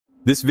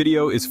This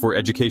video is for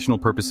educational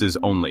purposes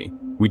only.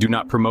 We do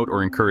not promote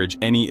or encourage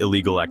any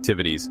illegal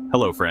activities.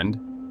 Hello, friend.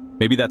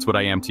 Maybe that's what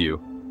I am to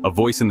you. A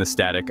voice in the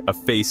static, a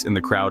face in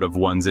the crowd of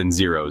ones and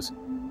zeros.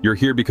 You're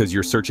here because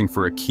you're searching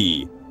for a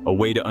key, a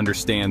way to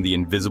understand the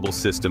invisible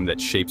system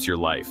that shapes your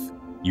life.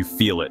 You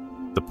feel it,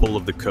 the pull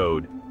of the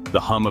code, the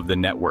hum of the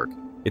network.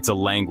 It's a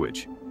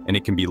language, and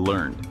it can be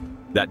learned.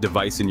 That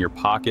device in your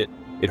pocket,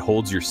 it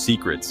holds your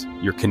secrets,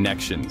 your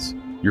connections,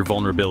 your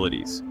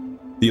vulnerabilities.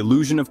 The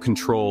illusion of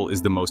control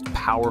is the most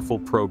powerful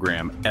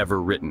program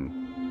ever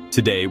written.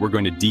 Today, we're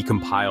going to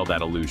decompile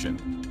that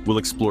illusion. We'll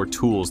explore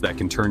tools that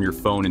can turn your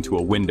phone into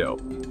a window,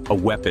 a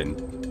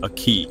weapon, a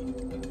key.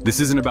 This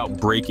isn't about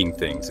breaking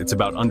things, it's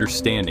about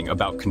understanding,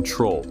 about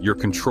control. Your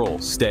control,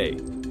 stay,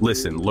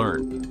 listen,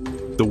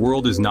 learn. The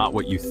world is not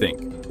what you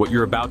think. What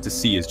you're about to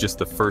see is just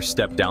the first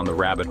step down the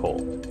rabbit hole.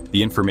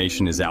 The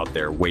information is out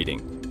there,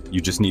 waiting.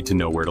 You just need to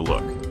know where to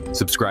look.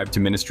 Subscribe to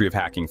Ministry of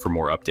Hacking for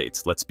more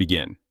updates. Let's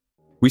begin.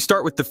 We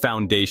start with the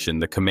foundation,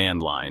 the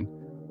command line.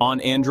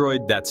 On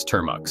Android, that's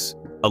Toolbox,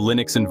 a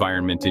Linux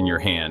environment in your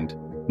hand,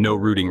 no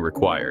rooting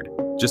required,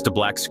 just a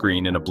black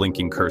screen and a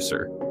blinking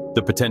cursor.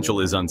 The potential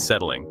is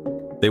unsettling.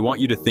 They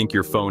want you to think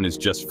your phone is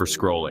just for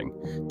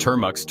scrolling.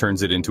 Toolbox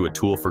turns it into a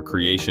tool for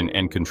creation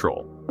and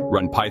control.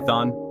 Run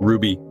Python,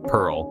 Ruby,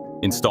 Perl,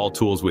 install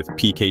tools with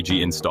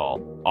pkg install,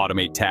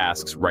 automate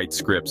tasks, write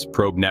scripts,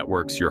 probe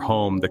networks, your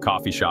home, the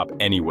coffee shop,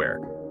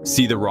 anywhere.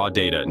 See the raw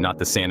data, not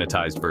the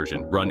sanitized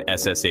version. Run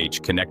SSH,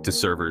 connect to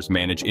servers,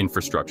 manage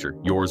infrastructure,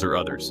 yours or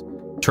others.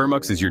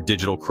 Toolbox is your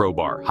digital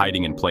crowbar,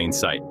 hiding in plain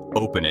sight.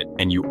 Open it,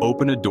 and you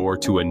open a door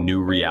to a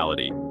new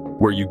reality,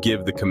 where you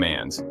give the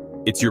commands.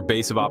 It's your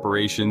base of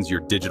operations, your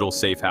digital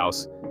safe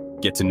house.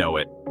 Get to know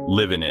it,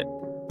 live in it.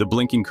 The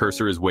blinking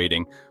cursor is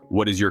waiting.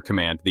 What is your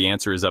command? The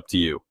answer is up to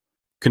you.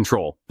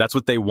 Control, that's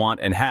what they want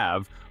and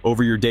have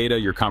over your data,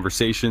 your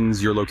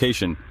conversations, your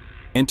location.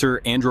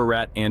 Enter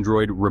AndroRat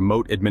Android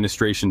Remote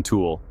Administration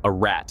Tool, a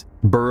rat,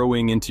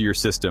 burrowing into your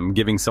system,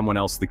 giving someone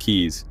else the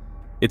keys.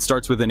 It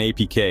starts with an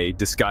APK,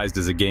 disguised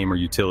as a game or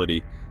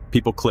utility.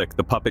 People click,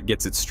 the puppet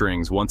gets its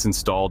strings. Once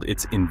installed,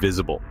 it's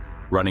invisible,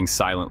 running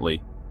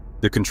silently.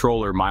 The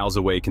controller, miles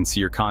away, can see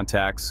your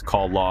contacts,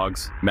 call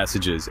logs,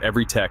 messages,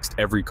 every text,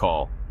 every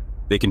call.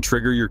 They can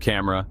trigger your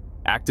camera,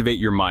 activate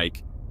your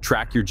mic,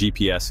 track your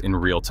GPS in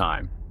real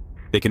time.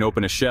 They can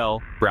open a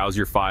shell, browse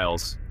your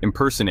files,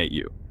 impersonate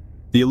you.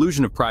 The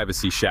illusion of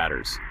privacy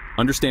shatters.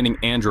 Understanding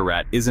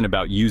AndroRat isn't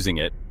about using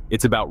it,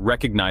 it's about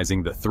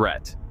recognizing the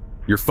threat.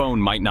 Your phone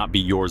might not be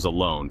yours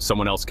alone,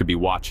 someone else could be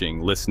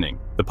watching, listening.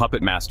 The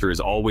puppet master is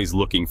always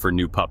looking for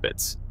new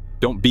puppets.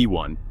 Don't be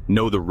one,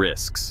 know the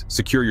risks,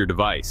 secure your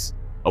device.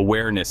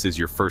 Awareness is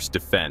your first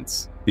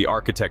defense. The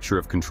architecture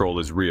of control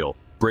is real.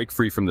 Break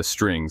free from the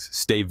strings,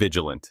 stay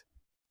vigilant.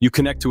 You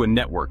connect to a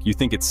network, you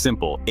think it's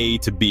simple, A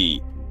to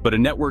B, but a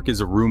network is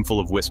a room full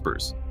of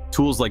whispers.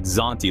 Tools like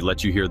Zonti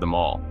let you hear them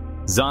all.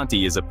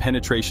 Zonti is a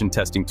penetration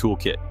testing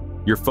toolkit.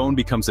 Your phone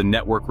becomes a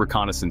network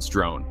reconnaissance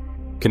drone.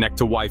 Connect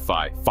to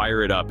Wi-Fi,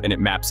 fire it up, and it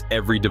maps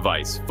every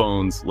device,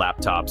 phones,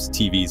 laptops,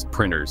 TVs,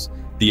 printers.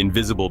 The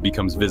invisible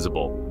becomes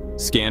visible.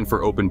 Scan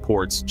for open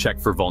ports, check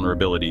for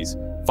vulnerabilities,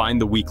 find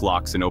the weak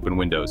locks and open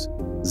windows.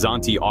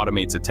 Zonti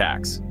automates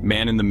attacks,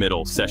 man in the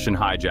middle, session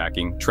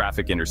hijacking,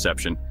 traffic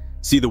interception.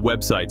 See the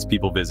websites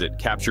people visit,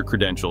 capture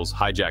credentials,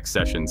 hijack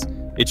sessions.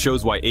 It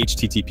shows why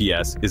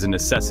HTTPS is a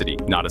necessity,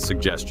 not a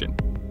suggestion.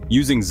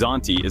 Using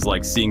Zonti is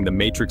like seeing the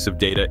matrix of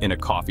data in a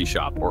coffee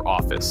shop or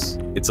office.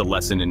 It's a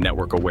lesson in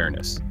network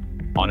awareness.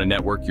 On a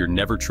network, you're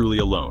never truly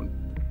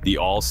alone. The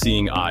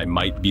all-seeing eye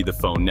might be the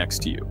phone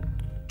next to you.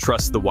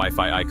 Trust the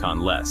Wi-Fi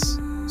icon less.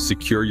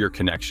 Secure your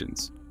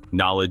connections.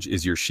 Knowledge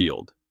is your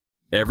shield.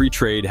 Every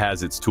trade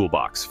has its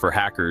toolbox. For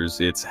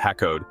hackers, it's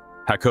Hackcode.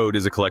 Hackcode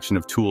is a collection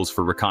of tools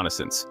for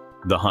reconnaissance.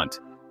 The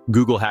Hunt.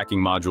 Google hacking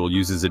module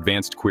uses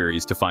advanced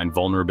queries to find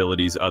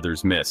vulnerabilities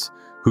others miss.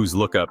 Who's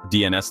lookup,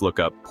 DNS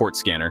lookup, port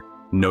scanner.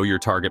 Know your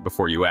target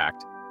before you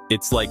act.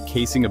 It's like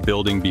casing a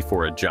building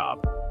before a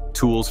job.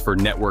 Tools for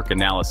network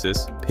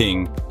analysis,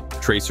 ping,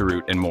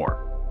 traceroute, and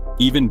more.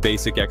 Even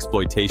basic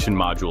exploitation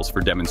modules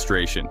for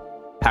demonstration.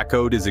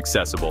 Hackcode is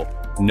accessible,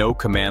 no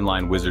command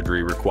line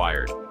wizardry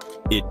required.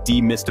 It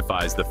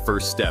demystifies the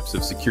first steps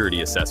of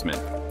security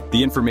assessment.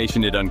 The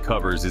information it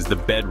uncovers is the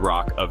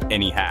bedrock of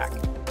any hack.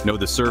 Know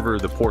the server,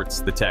 the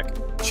ports, the tech.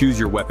 Choose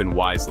your weapon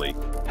wisely.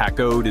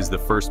 Hackcode is the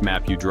first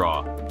map you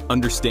draw.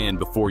 Understand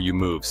before you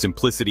move.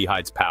 Simplicity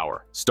hides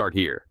power. Start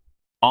here.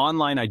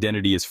 Online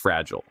identity is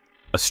fragile.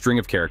 A string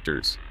of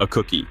characters, a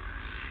cookie.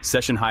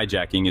 Session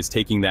hijacking is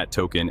taking that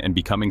token and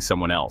becoming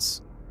someone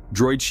else.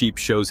 Droid Sheep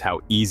shows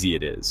how easy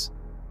it is.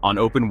 On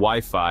open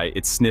Wi-Fi,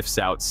 it sniffs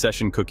out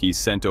session cookies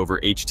sent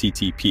over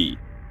HTTP.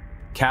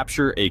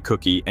 Capture a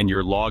cookie and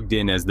you're logged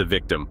in as the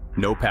victim.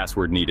 No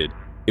password needed.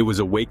 It was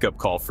a wake-up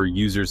call for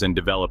users and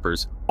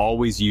developers.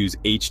 Always use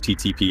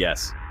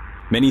HTTPS.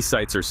 Many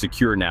sites are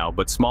secure now,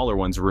 but smaller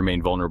ones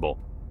remain vulnerable.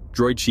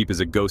 Droid Sheep is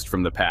a ghost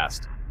from the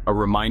past, a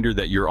reminder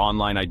that your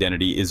online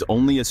identity is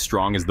only as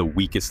strong as the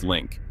weakest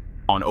link.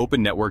 On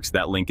open networks,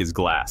 that link is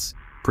glass.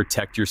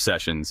 Protect your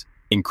sessions.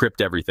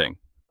 Encrypt everything.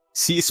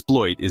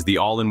 C-Exploit is the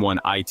all-in-one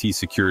IT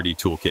security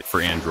toolkit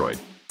for Android.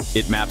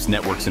 It maps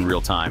networks in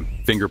real time,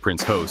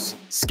 fingerprints hosts,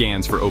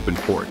 scans for open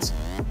ports,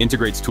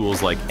 integrates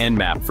tools like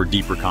Nmap for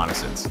deep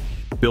reconnaissance,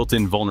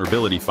 built-in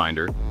vulnerability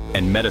finder,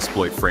 and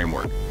Metasploit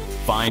framework.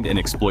 Find and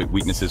exploit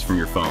weaknesses from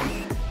your phone.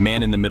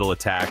 Man-in-the-middle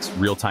attacks,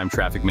 real-time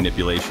traffic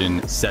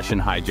manipulation, session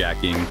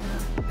hijacking,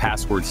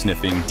 password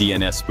sniffing,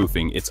 DNS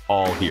spoofing, it's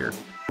all here.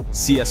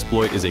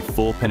 C-Exploit is a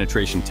full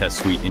penetration test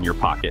suite in your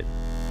pocket.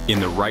 In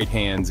the right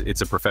hands,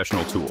 it's a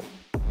professional tool.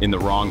 In the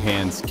wrong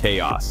hands,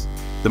 chaos.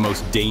 The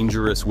most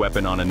dangerous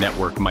weapon on a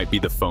network might be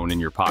the phone in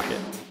your pocket.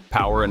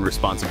 Power and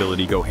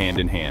responsibility go hand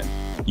in hand.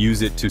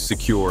 Use it to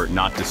secure,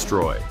 not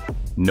destroy.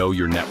 Know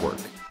your network.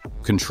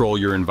 Control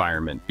your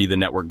environment. Be the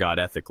network god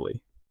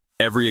ethically.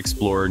 Every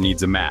explorer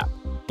needs a map.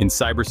 In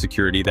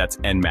cybersecurity, that's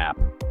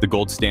Nmap, the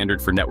gold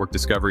standard for network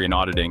discovery and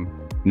auditing,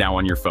 now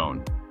on your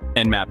phone.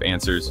 Nmap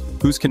answers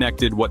who's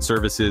connected, what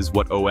services,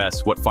 what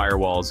OS, what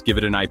firewalls, give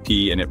it an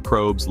IP, and it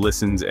probes,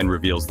 listens, and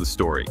reveals the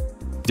story.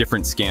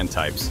 Different scan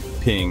types,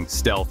 ping,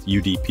 stealth,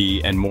 UDP,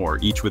 and more,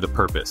 each with a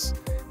purpose.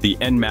 The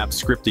Nmap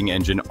scripting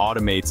engine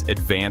automates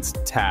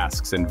advanced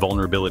tasks and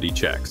vulnerability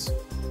checks.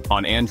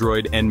 On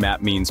Android,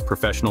 Nmap means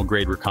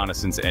professional-grade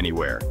reconnaissance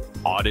anywhere.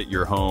 Audit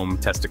your home,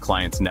 test a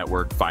client's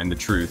network, find the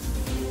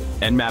truth.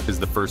 Nmap is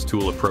the first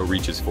tool a pro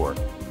reaches for.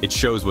 It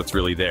shows what's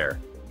really there.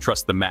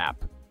 Trust the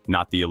map,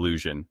 not the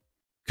illusion.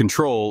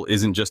 Control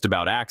isn't just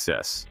about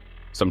access.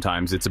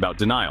 Sometimes it's about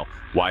denial.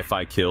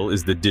 Wi-Fi kill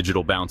is the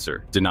digital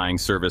bouncer, denying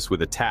service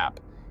with a tap.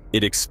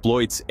 It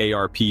exploits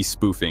ARP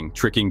spoofing,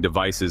 tricking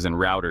devices and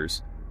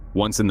routers.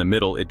 Once in the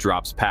middle, it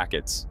drops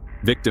packets.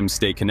 Victims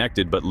stay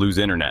connected but lose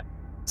internet.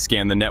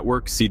 Scan the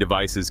network, see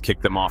devices, kick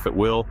them off at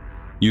will.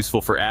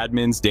 Useful for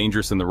admins,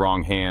 dangerous in the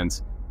wrong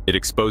hands. It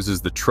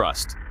exposes the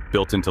trust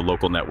built into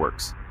local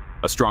networks.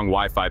 A strong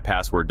Wi-Fi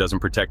password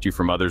doesn't protect you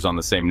from others on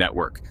the same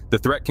network. The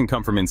threat can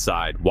come from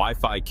inside.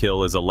 Wi-Fi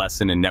kill is a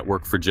lesson in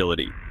network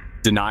fragility.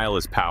 Denial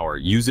is power.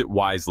 Use it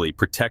wisely.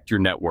 Protect your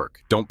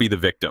network. Don't be the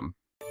victim.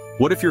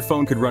 What if your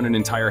phone could run an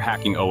entire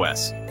hacking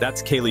OS?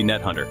 That's Kaylee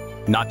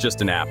NetHunter. Not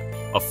just an app,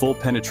 a full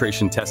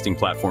penetration testing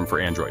platform for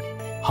Android.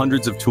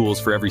 Hundreds of tools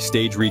for every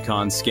stage: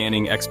 recon,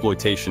 scanning,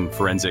 exploitation,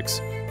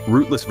 forensics.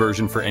 Rootless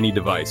version for any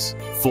device.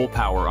 Full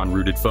power on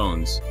rooted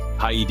phones.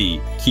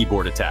 HID,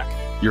 keyboard attack.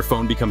 Your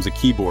phone becomes a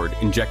keyboard,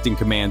 injecting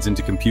commands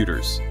into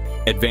computers.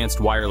 Advanced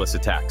wireless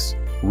attacks.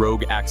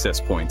 Rogue access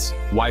points.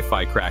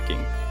 Wi-Fi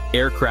cracking.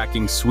 Air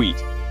cracking suite.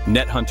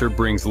 NetHunter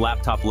brings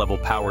laptop-level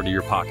power to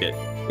your pocket.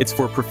 It's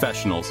for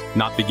professionals,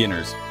 not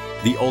beginners.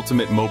 The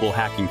ultimate mobile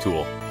hacking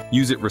tool.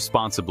 Use it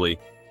responsibly.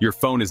 Your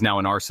phone is now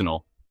an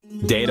arsenal.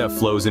 Data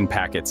flows in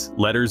packets,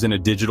 letters in a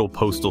digital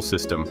postal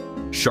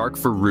system. Shark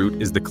for root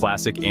is the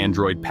classic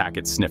Android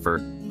packet sniffer.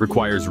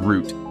 Requires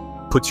root.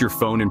 Puts your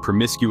phone in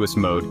promiscuous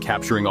mode,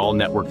 capturing all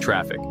network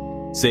traffic.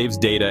 Saves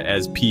data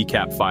as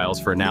PCAP files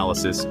for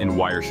analysis in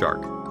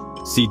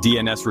Wireshark. See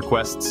DNS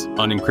requests,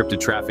 unencrypted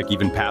traffic,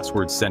 even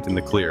passwords sent in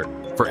the clear.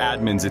 For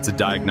admins, it's a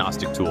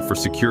diagnostic tool. For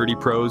security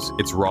pros,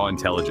 it's raw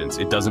intelligence.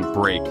 It doesn't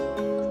break,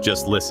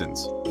 just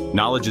listens.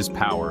 Knowledge is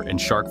power, and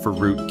Shark for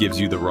root gives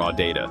you the raw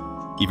data.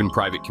 Even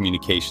private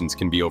communications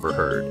can be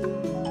overheard.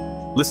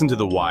 Listen to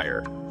the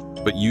wire,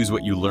 but use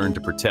what you learn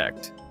to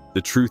protect.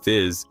 The truth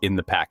is in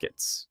the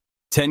packets.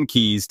 10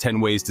 keys, 10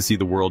 ways to see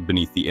the world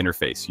beneath the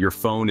interface. Your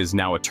phone is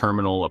now a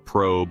terminal, a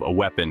probe, a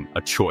weapon,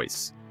 a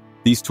choice.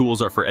 These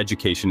tools are for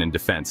education and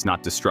defense,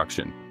 not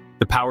destruction.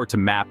 The power to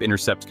map,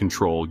 intercept,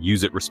 control,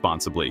 use it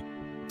responsibly.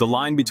 The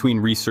line between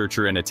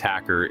researcher and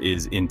attacker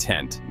is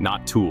intent,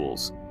 not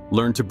tools.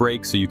 Learn to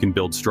break so you can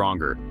build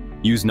stronger.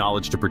 Use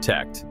knowledge to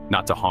protect,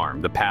 not to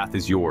harm. The path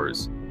is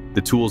yours.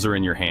 The tools are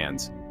in your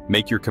hands.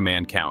 Make your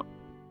command count.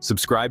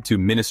 Subscribe to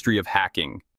Ministry of Hacking.